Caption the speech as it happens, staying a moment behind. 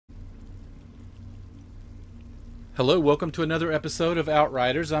Hello, welcome to another episode of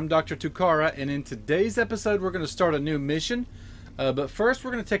Outriders. I'm Dr. Tukara, and in today's episode we're going to start a new mission. But first we're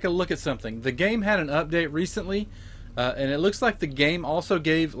going to take a look at something. The game had an update recently, and it looks like the game also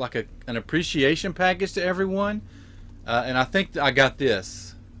gave like an appreciation package to everyone. And I think I got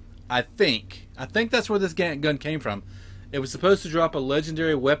this. I think that's where this gun came from. It was supposed to drop a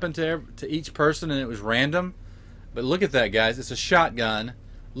legendary weapon to each person, and it was random. But look at that, guys. It's a shotgun.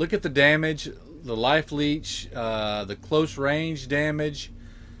 Look at the damage, the life leech, the close range damage.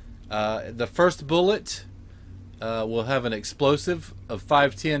 The first bullet will have an explosive of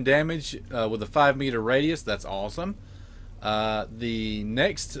 510 damage with a 5-meter radius. That's awesome. The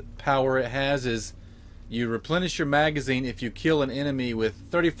next power it has is you replenish your magazine if you kill an enemy with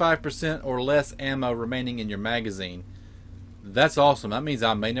 35% or less ammo remaining in your magazine. That's awesome. That means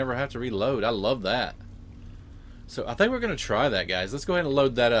I may never have to reload. I love that. So I think we're going to try that, guys. Let's go ahead and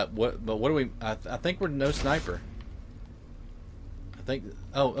load that up. But what do we... I think we're no sniper. I think...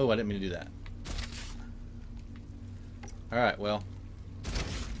 Oh, I didn't mean to do that. Alright, well.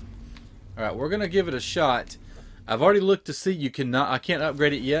 Alright, we're going to give it a shot. I've already looked to see I can't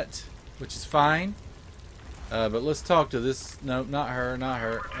upgrade it yet, which is fine. But let's talk to this... No, not her, not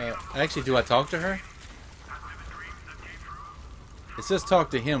her. Actually, do I talk to her? It says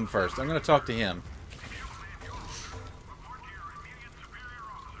talk to him first. I'm going to talk to him.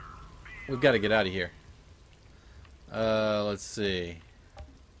 We've got to get out of here. Let's see.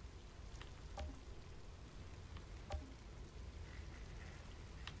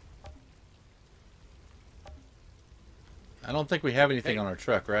 I don't think we have anything on our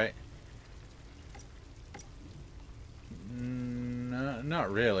truck, right? No, not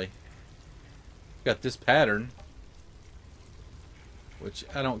really. Got this pattern, which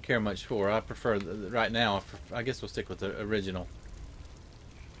I don't care much for. I prefer right now. I guess we'll stick with the original.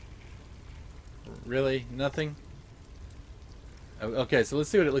 Really? Nothing? Okay, so let's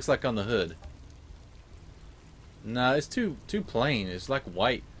see what it looks like on the hood. No, it's too plain. It's like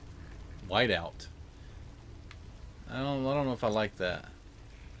white out. I don't know if I like that.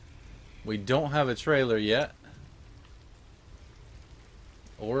 We don't have a trailer yet.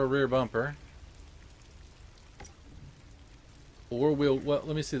 Or a rear bumper. Or we'll... Well,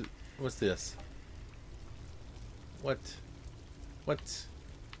 let me see. What's this? What?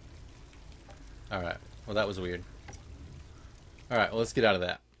 Alright. Well, that was weird. Alright, well, let's get out of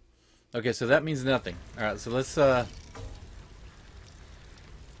that. Okay, so that means nothing. Alright, so let's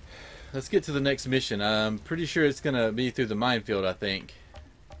get to the next mission. I'm pretty sure it's going to be through the minefield, I think.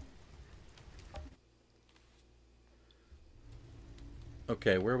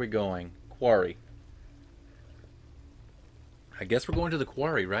 Okay, where are we going? Quarry. I guess we're going to the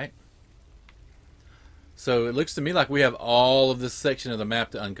quarry, right? So it looks to me like we have all of this section of the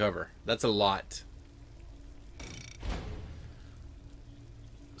map to uncover. That's a lot.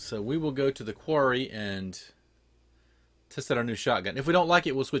 So we will go to the quarry and test out our new shotgun. If we don't like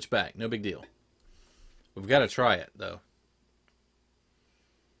it, we'll switch back. No big deal. We've got to try it, though.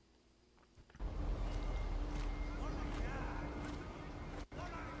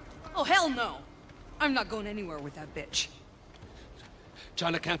 Oh, hell no! I'm not going anywhere with that bitch.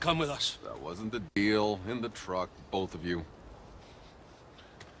 China can't come with us. That wasn't the deal. In the truck, both of you.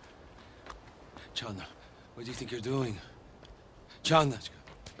 China, what do you think you're doing? China,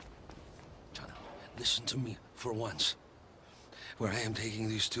 listen to me for once. Where I am taking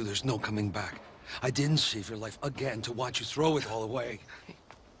these two, there's no coming back. I didn't save your life again to watch you throw it all away.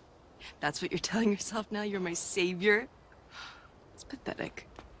 That's what you're telling yourself now? You're my savior? It's pathetic.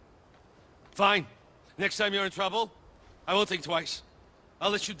 Fine. Next time you're in trouble, I won't think twice. I'll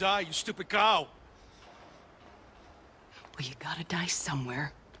let you die, you stupid cow. Well, you gotta die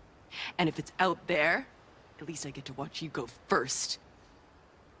somewhere. And if it's out there, at least I get to watch you go first.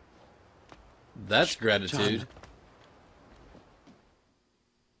 That's gratitude. John.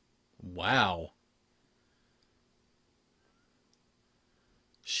 Wow.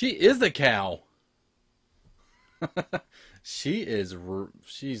 She is the cow. She's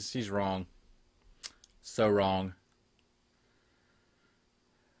wrong. So wrong.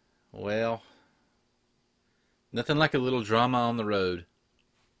 Well, nothing like a little drama on the road.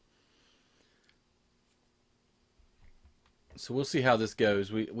 So we'll see how this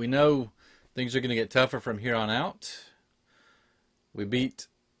goes. We know things are going to get tougher from here on out. We beat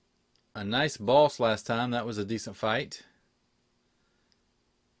a nice boss last time. That was a decent fight.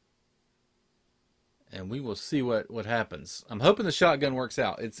 And we will see what happens. I'm hoping the shotgun works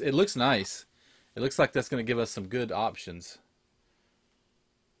out. It looks nice. It looks like that's going to give us some good options.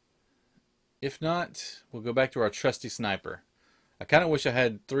 If not, we'll go back to our trusty sniper. I kind of wish I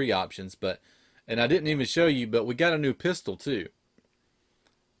had 3 options, but And I didn't even show you, but we got a new pistol too.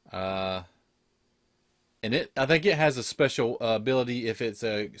 And I think it has a special ability if it's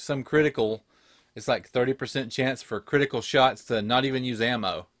some critical. It's like 30% chance for critical shots to not even use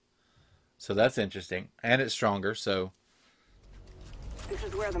ammo. So that's interesting, and it's stronger. So this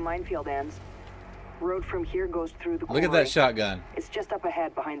is where the minefield ends. Road from here goes through the look at that shotgun. It's just up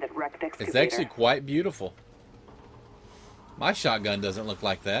ahead behind that wrecked excavator. It's actually quite beautiful. My shotgun doesn't look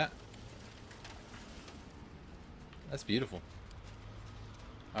like that. That's beautiful.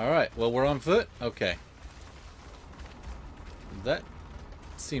 Alright, well, we're on foot? Okay. That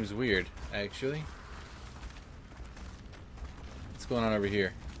seems weird, actually. What's going on over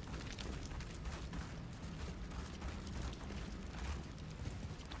here?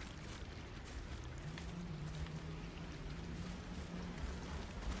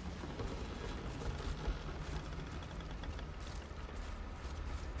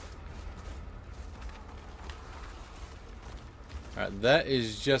 Alright, that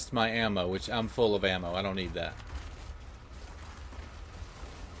is just my ammo, which I'm full of ammo. I don't need that.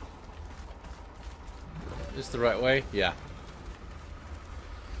 Is this the right way? Yeah.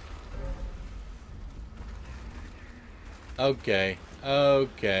 Okay.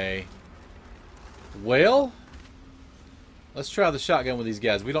 Okay. Well, let's try the shotgun with these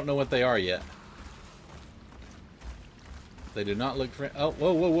guys. We don't know what they are yet. They do not look friendly. Oh,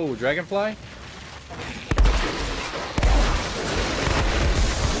 whoa, whoa, whoa. Dragonfly?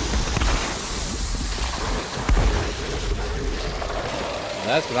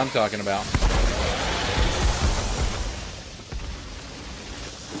 That's what I'm talking about.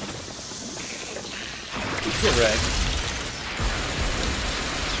 Get wrecked.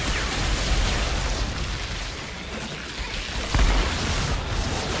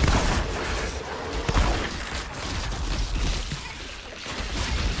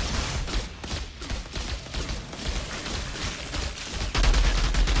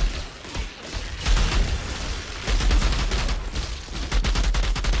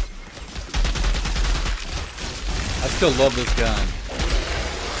 I still love this gun.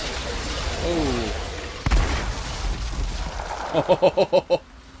 Oh.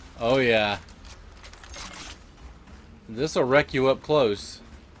 Oh yeah. This will wreck you up close.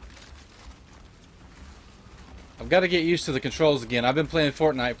 I've got to get used to the controls again. I've been playing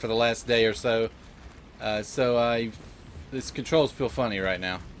Fortnite for the last day or so. These controls feel funny right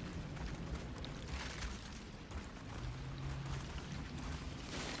now.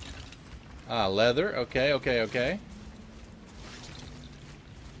 Ah, leather. Okay, okay, okay.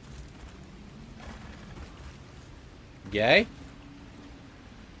 Gay?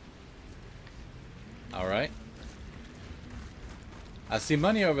 Alright. I see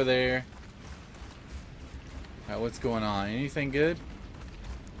money over there. Alright, what's going on? Anything good?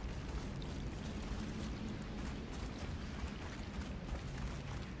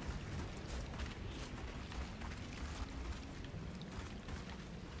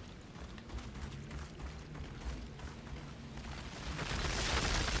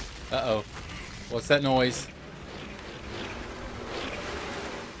 Uh-oh. What's that noise?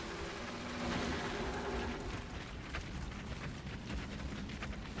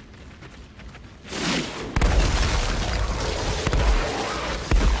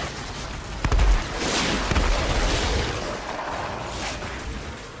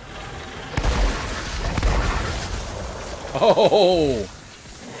 Oh!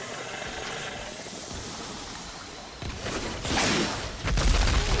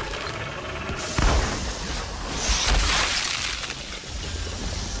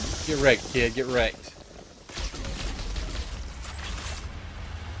 Get wrecked, kid. Get wrecked.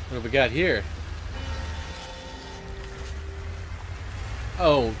 What have we got here?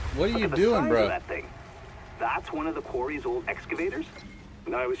 Oh, what are you doing, bro? That thing. That's one of the quarry's old excavators?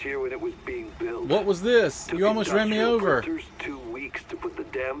 I was here when it was being built. What was this? You almost ran me over. 2 weeks to put the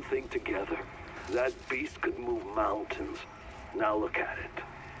damn thing together. That beast could move mountains. Now look at it.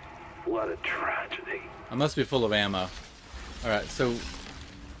 What a tragedy. I must be full of ammo. Alright, so...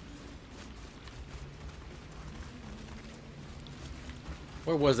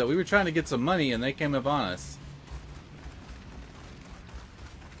 where was that? We were trying to get some money and they came up on us.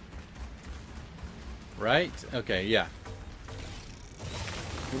 Right? Okay, yeah.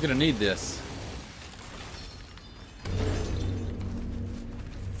 We're gonna need this.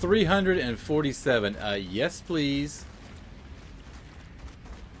 347. Yes, please.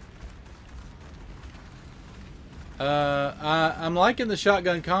 I'm liking the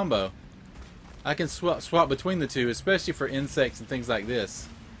shotgun combo. I can swap between the two, especially for insects and things like this.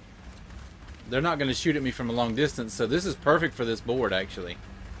 They're not going to shoot at me from a long distance, so this is perfect for this board, actually.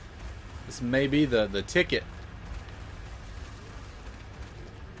 This may be the ticket.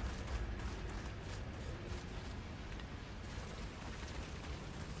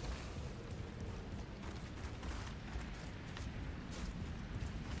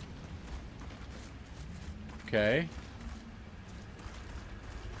 Okay.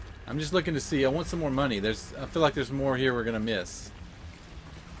 I'm just looking to see. I want some more money. I feel like there's more here we're gonna miss.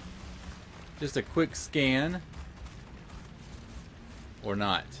 Just a quick scan. Or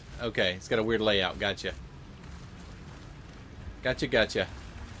not. Okay, it's got a weird layout. Gotcha. Gotcha.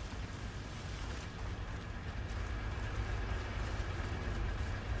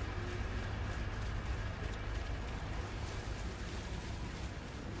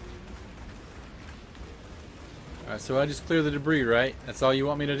 Alright, so I just clear the debris, right? That's all you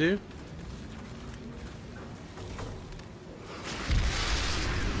want me to do?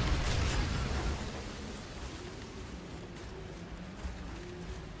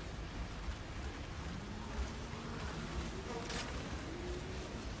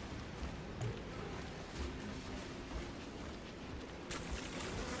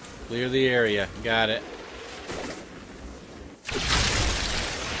 Clear the area. Got it.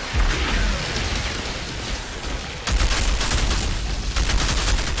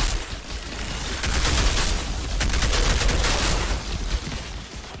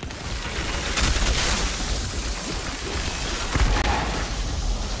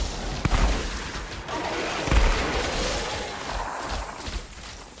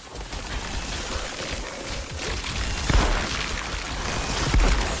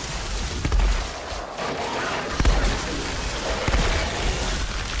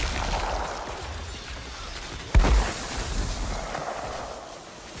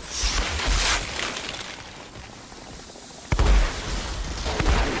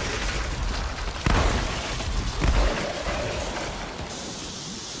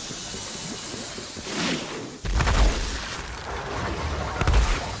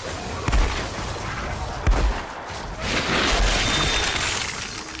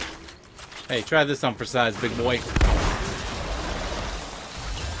 Hey, try this on for size, big boy.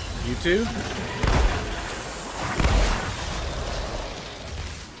 You too?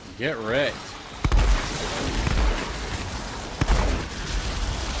 Get wrecked.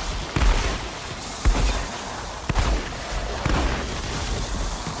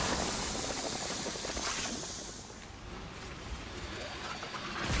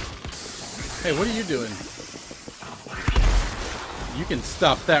 Hey, what are you doing? You can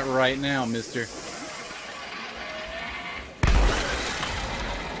stop that right now, mister.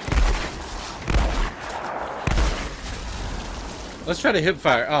 Let's try to hip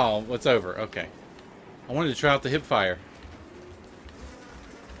fire. Oh, it's over. Okay. I wanted to try out the hip fire.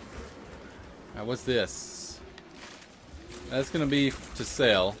 Alright, what's this? That's going to be to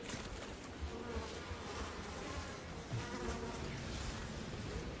sell.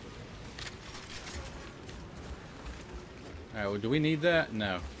 Alright, well, do we need that?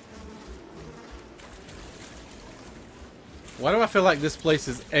 No. Why do I feel like this place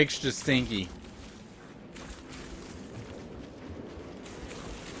is extra stinky?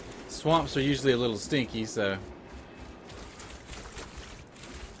 Swamps are usually a little stinky, so...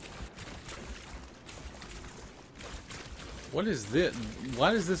 What is this?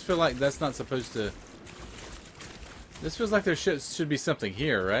 Why does this feel like that's not supposed to... This feels like there should be something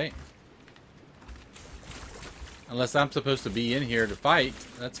here, right? Unless I'm supposed to be in here to fight.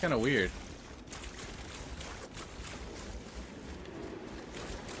 That's kind of weird.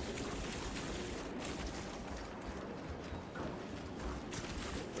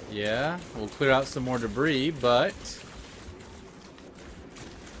 Yeah, we'll clear out some more debris, but...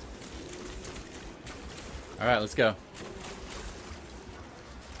 Alright, let's go.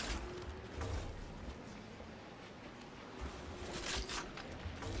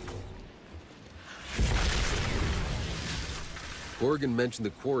 Morgan mentioned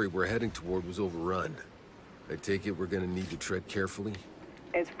the quarry we're heading toward was overrun. I take it we're gonna need to tread carefully?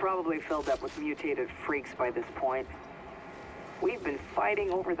 It's probably filled up with mutated freaks by this point. We've been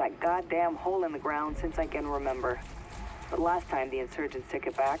fighting over that goddamn hole in the ground since I can remember. But last time the insurgents took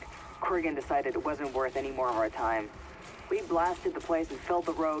it back, Corrigan decided it wasn't worth any more of our time. We blasted the place and filled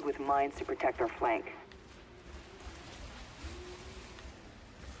the road with mines to protect our flank.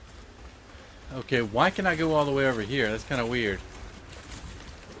 Okay, why can I go all the way over here? That's kind of weird.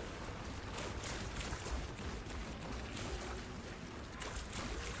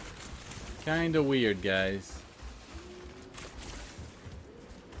 Kinda weird, guys.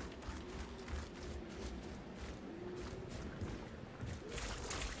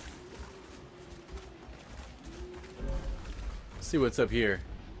 Let's see what's up here.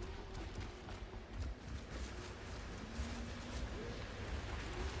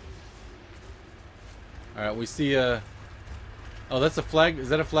 Alright, we see a... Oh, that's a flag. Is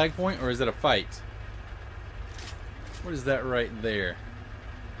that a flag point or is that a fight? What is that right there?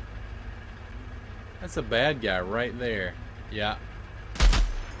 That's a bad guy right there. Yeah.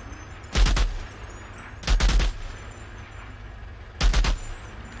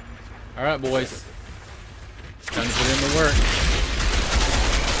 Alright, boys. Time to put in the work.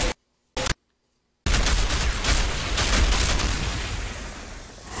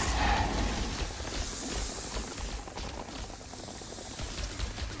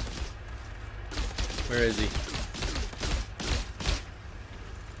 Where is he?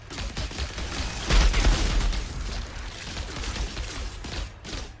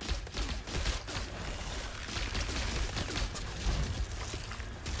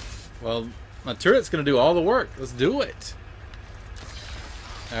 Well, my turret's gonna do all the work. Let's do it.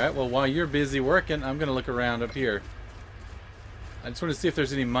 Alright, well, while you're busy working, I'm gonna look around up here. I just want to see if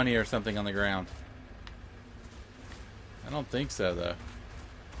there's any money or something on the ground. I don't think so, though.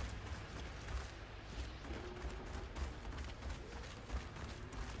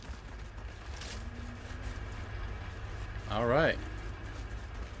 Alright.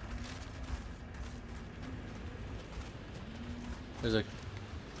 There's a...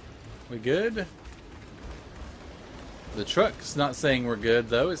 We good? The truck's not saying we're good,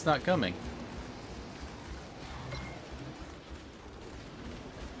 though. It's not coming.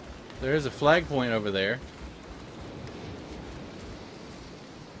 There is a flag point over there.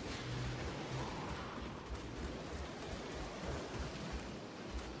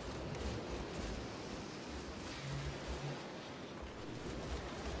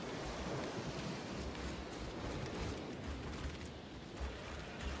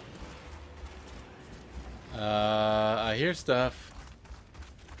 I hear stuff.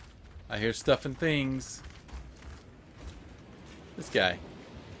 I hear stuff and things. This guy.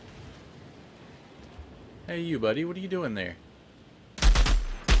 Hey, you, buddy. What are you doing there?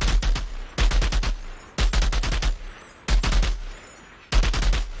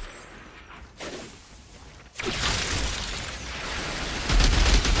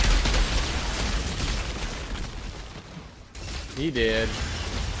 He did.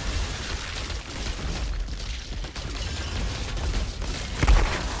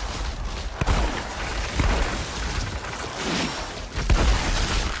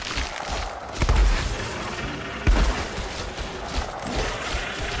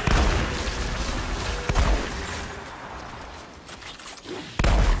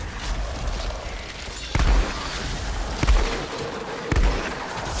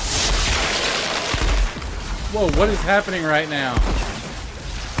 Whoa, what is happening right now?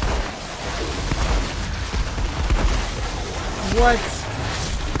 What?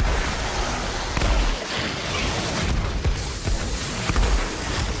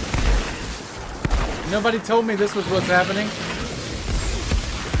 Nobody told me this was what's happening.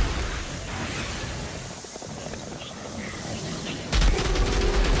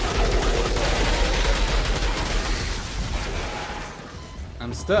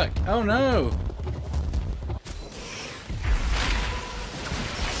 I'm stuck. Oh no!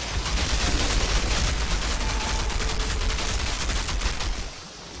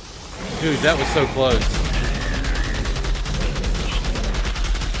 Dude, that was so close.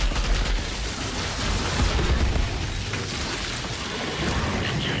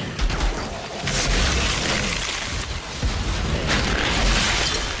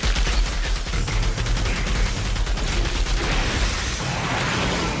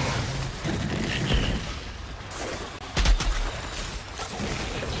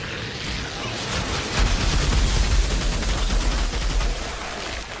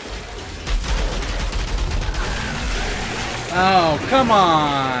 Oh, come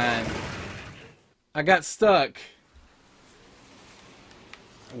on! I got stuck.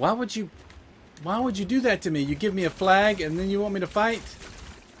 Why would you do that to me? You give me a flag and then you want me to fight?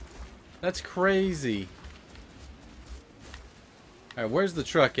 That's crazy. Alright, where's the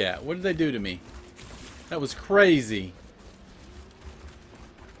truck at? What did they do to me? That was crazy.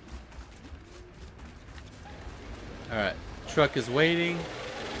 Alright, truck is waiting.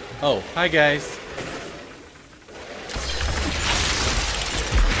 Oh, hi guys.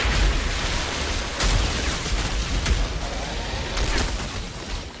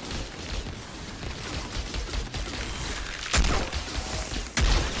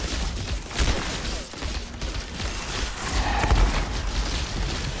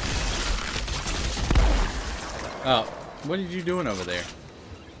 Oh, what are you doing over there?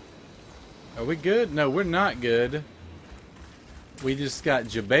 Are we good? No, we're not good. We just got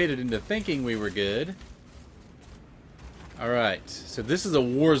jebaited into thinking we were good. Alright, so this is a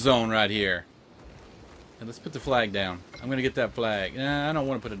war zone right here. And let's put the flag down. I'm going to get that flag. Nah, I don't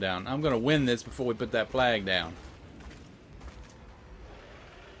want to put it down. I'm going to win this before we put that flag down.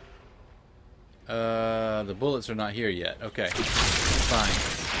 The bullets are not here yet. Okay. Fine.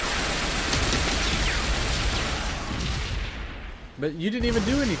 But you didn't even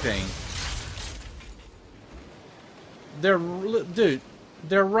do anything. Dude,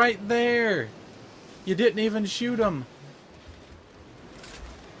 they're right there. You didn't even shoot them.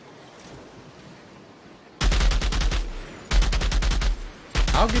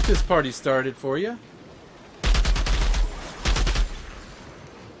 I'll get this party started for you.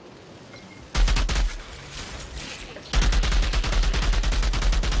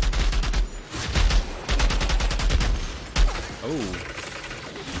 Oh.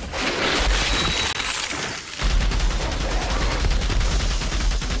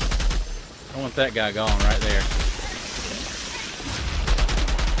 I want that guy gone right there.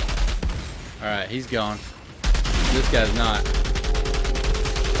 Alright, he's gone. This guy's not.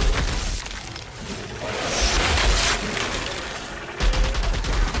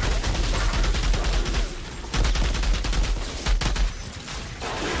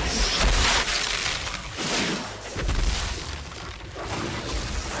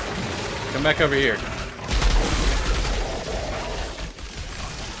 Come back over here.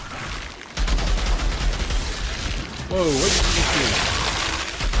 Whoa, what did you just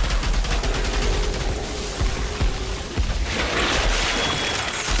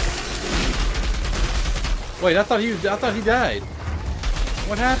do? Wait, I thought he died.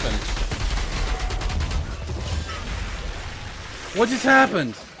 What happened? What just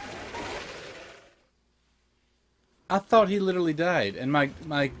happened? I thought he literally died, and my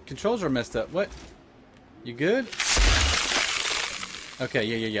controls are messed up. What? You good? Okay,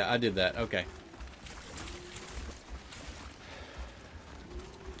 yeah, I did that. Okay.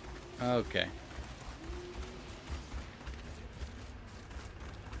 Okay.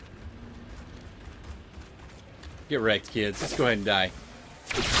 Get wrecked, kids. Let's go ahead and die.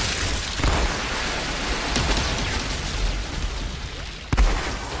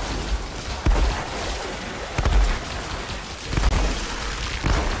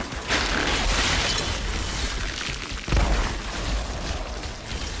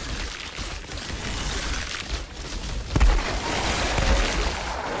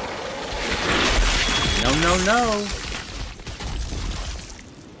 No.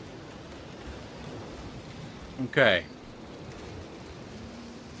 Okay.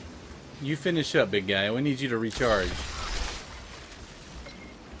 You finish up, big guy. We need you to recharge.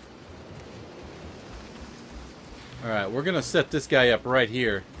 Alright, we're gonna set this guy up right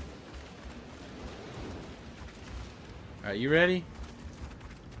here. Alright, you ready?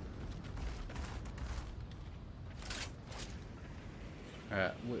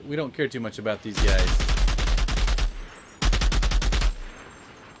 Alright, we don't care too much about these guys.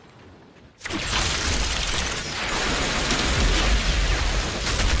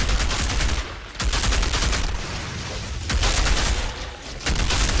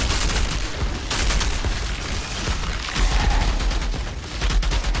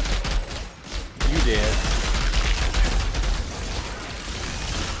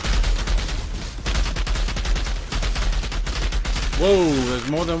 Whoa, there's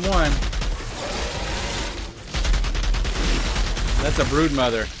more than one. That's a brood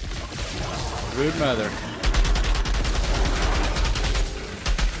mother. Brood mother.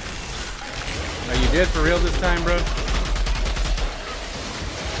 Are you dead for real this time, bro?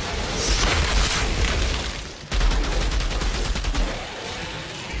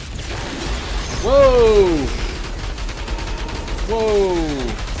 Whoa! Whoa!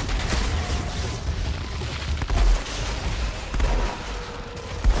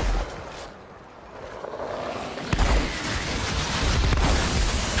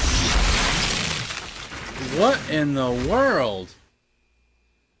 What in the world?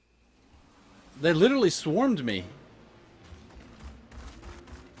 They literally swarmed me.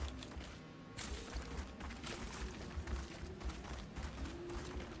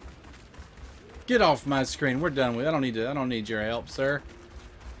 Get off my screen. We're done with it. I don't need your help, sir.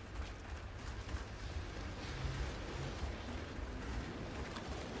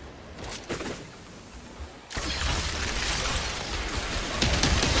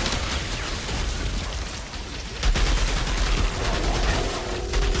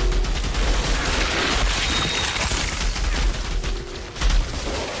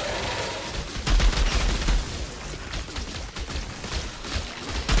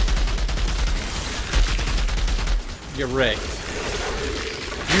 Get wrecked.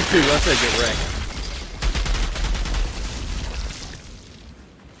 You too, I said get wrecked.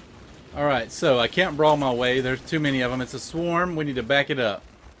 Alright, so I can't brawl my way. There's too many of them. It's a swarm. We need to back it up.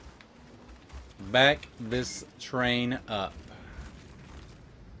 Back this train up.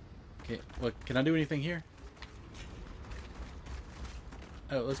 Okay, what, can I do anything here?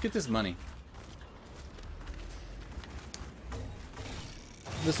 Oh, let's get this money.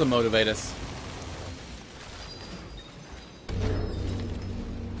 This will motivate us.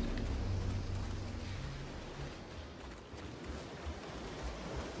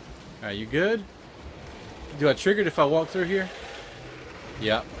 Alright, you good? Do I trigger it if I walk through here?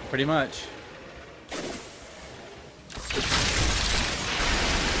 Yep, pretty much.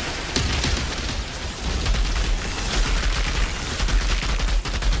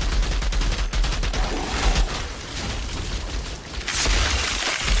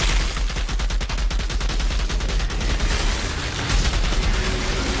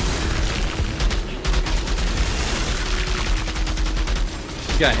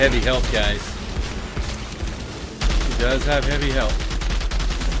 Got heavy health, guys. He does have heavy health.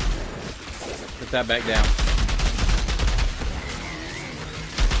 Put that back down.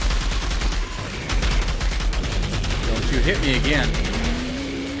 Don't you hit me again.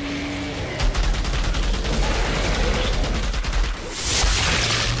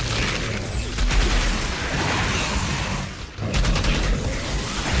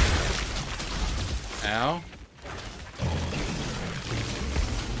 Ow.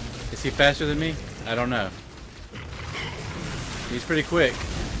 Is he faster than me? I don't know. He's pretty quick.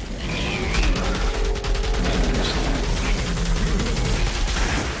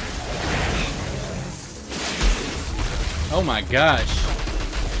 Oh my gosh.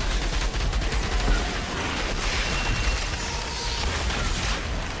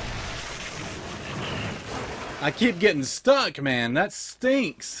 I keep getting stuck, man. That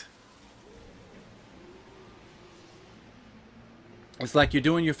stinks. It's like you're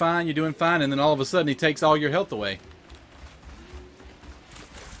doing fine, and then all of a sudden he takes all your health away.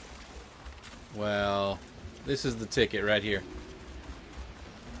 Well, this is the ticket right here.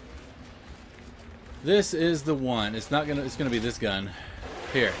 This is the one. It's gonna be this gun.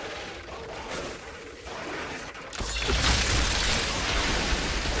 Here.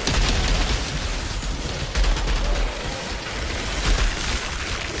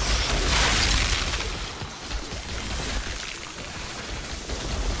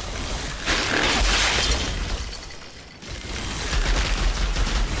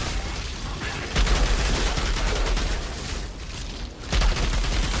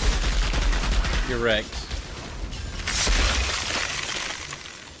 Correct.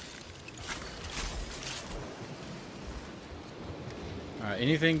 Alright,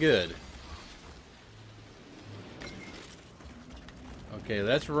 anything good? Okay,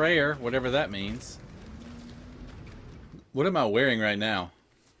 that's rare, whatever that means. What am I wearing right now?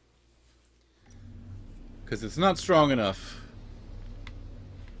 Because it's not strong enough.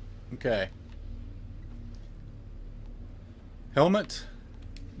 Okay. Helmet,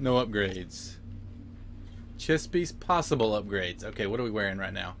 no upgrades. Chest piece, possible upgrades. Okay, what are we wearing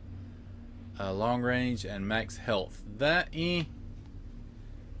right now? Long range and max health.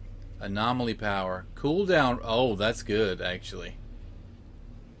 Anomaly power. Cooldown. Oh, that's good, actually.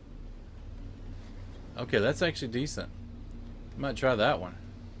 Okay, that's actually decent. I might try that one.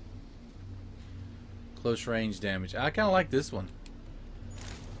 Close range damage. I kind of like this one.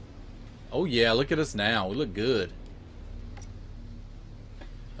 Oh yeah, look at us now. We look good.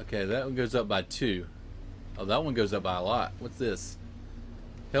 Okay, that one goes up by 2. Oh, that one goes up by a lot. What's this?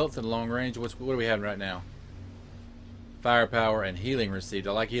 Health and long range. What are we having right now? Firepower and healing received.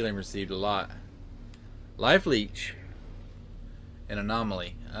 I like healing received a lot. Life leech. An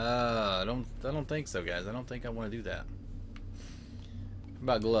anomaly. I don't think so, guys. I don't think I want to do that. How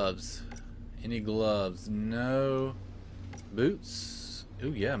about gloves? Any gloves? No. Boots?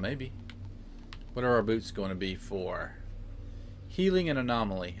 Ooh, yeah, maybe. What are our boots going to be for? Healing and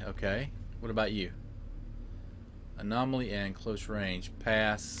anomaly. Okay. What about you? Anomaly and close range.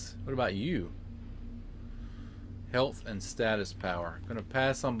 Pass. What about you? Health and status power. I'm going to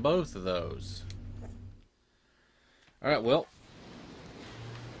pass on both of those. Alright, well.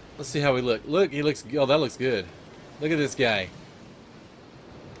 Let's see how we look. Look, he looks... Oh, that looks good. Look at this guy.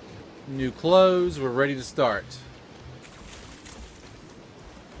 New clothes. We're ready to start.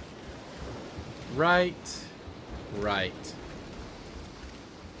 Right. Right.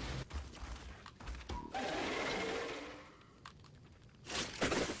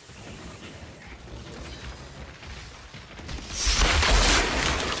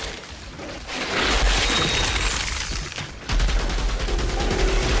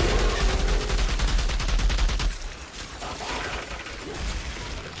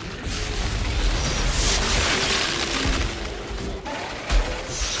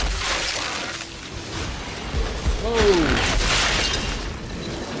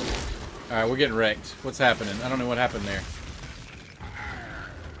 Alright, we're getting wrecked. What's happening? I don't know what happened there.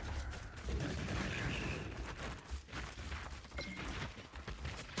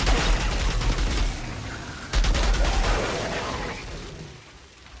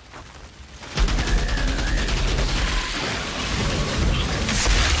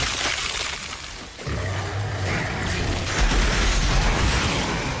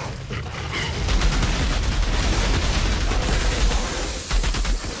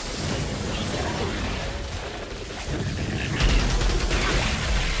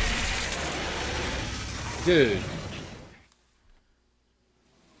 Dude.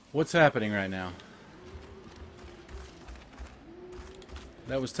 What's happening right now?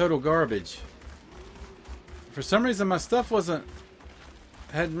 That was total garbage. For some reason my stuff hadn't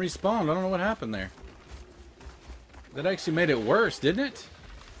respawned. I don't know what happened there. That actually made it worse, didn't it?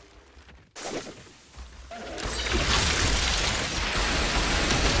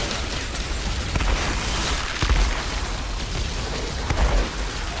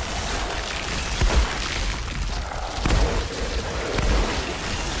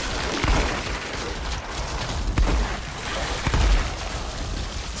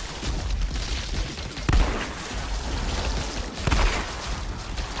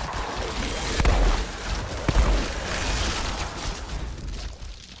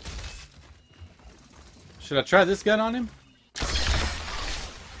 Should I try this gun on him?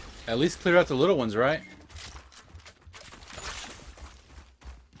 At least clear out the little ones, right?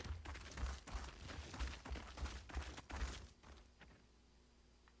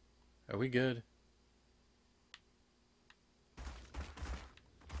 Are we good?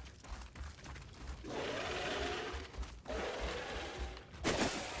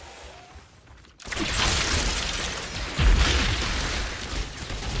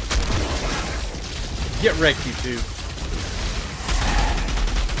 Get wrecked, you two.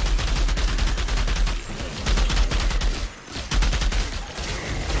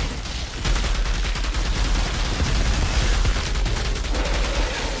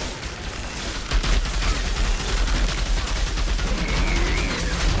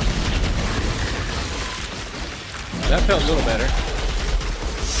 That felt a little better.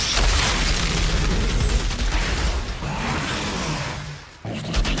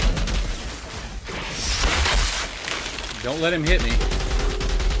 Don't let him hit me.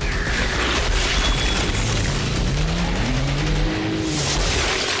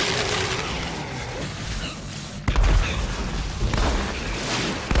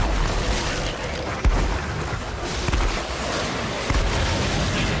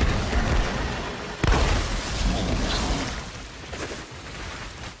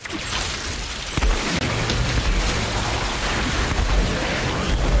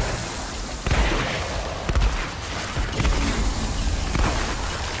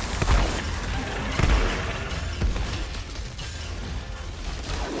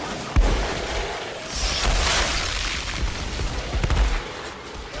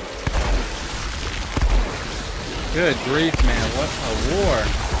 Good grief, man. What a war.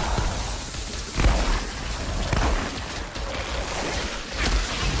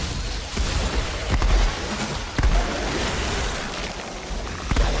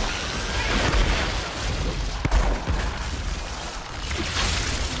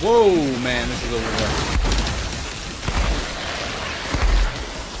 Whoa, man. This is a war.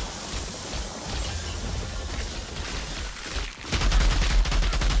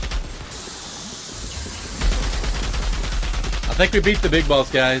 I think we beat the big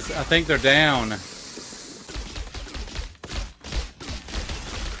boss, guys. I think they're down.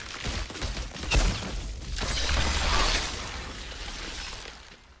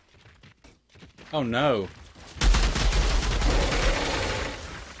 Oh no.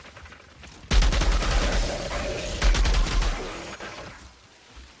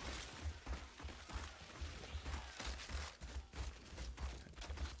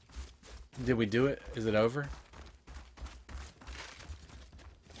 Did we do it? Is it over?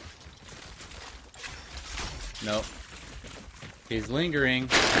 Nope. He's lingering.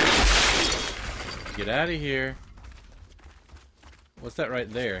 Get out of here. What's that right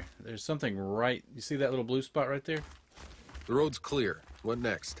there? There's something right... You see that little blue spot right there? The road's clear. What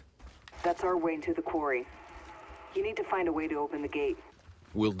next? That's our way into the quarry. You need to find a way to open the gate.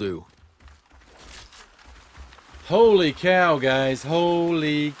 Will do. Holy cow, guys.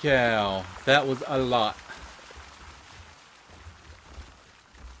 Holy cow. That was a lot.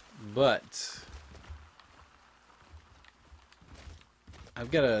 But... I've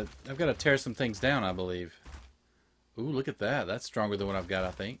got to tear some things down, I believe. Ooh, look at that. That's stronger than what I've got,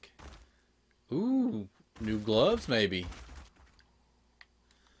 I think. Ooh, new gloves, maybe.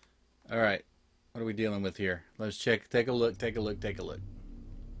 All right. What are we dealing with here? Let's check. Take a look. Take a look. Take a look.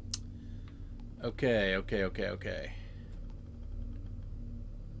 Okay. Okay. Okay. Okay.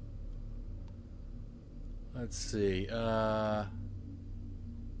 Let's see. I'm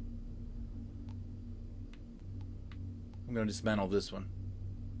going to dismantle this one.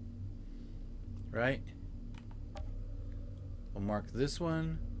 Right? We'll mark this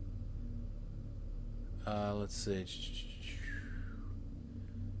one. Let's see.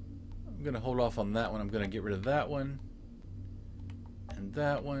 I'm going to hold off on that one. I'm going to get rid of that one. And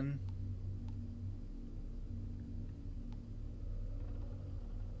that one.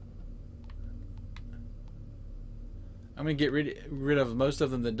 I'm going to get rid of most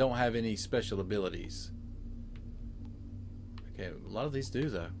of them that don't have any special abilities. Okay, a lot of these do,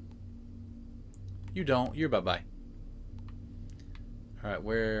 though. You don't. You're bye-bye. Alright,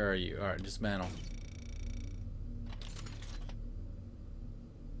 where are you? Alright, dismantle.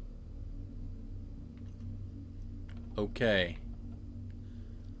 Okay.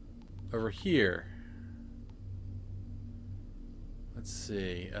 Over here. Let's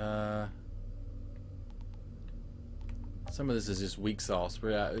see. Some of this is just weak sauce.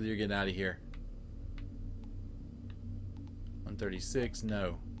 You're getting out of here. 136.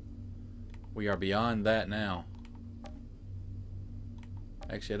 No. We are beyond that now.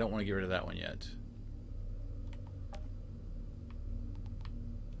 Actually, I don't want to get rid of that one yet.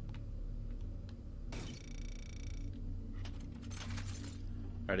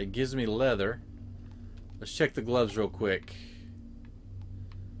 Alright, it gives me leather. Let's check the gloves real quick.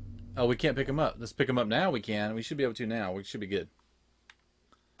 Oh, we can't pick them up. Let's pick them up now. We can. We should be able to now. We should be good.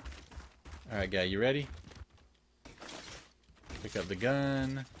 Alright, guy, you ready? Pick up the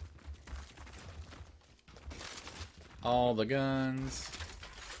gun. All the guns.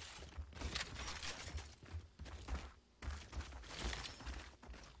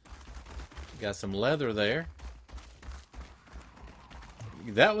 Got some leather there.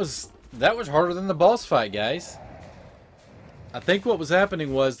 That was harder than the boss fight, guys. I think what was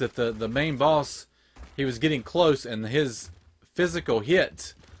happening was that the main boss, he was getting close and his physical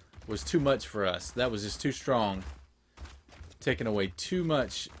hit was too much for us. That was just too strong. Taking away too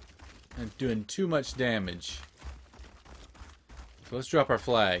much and doing too much damage. So let's drop our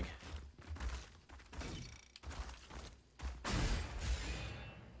flag.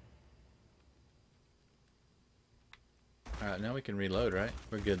 Alright, now we can reload, right?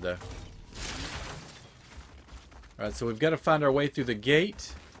 We're good, though. Alright, so we've got to find our way through the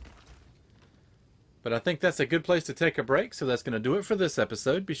gate. But I think that's a good place to take a break, so that's going to do it for this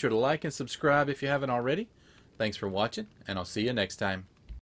episode. Be sure to like and subscribe if you haven't already. Thanks for watching, and I'll see you next time.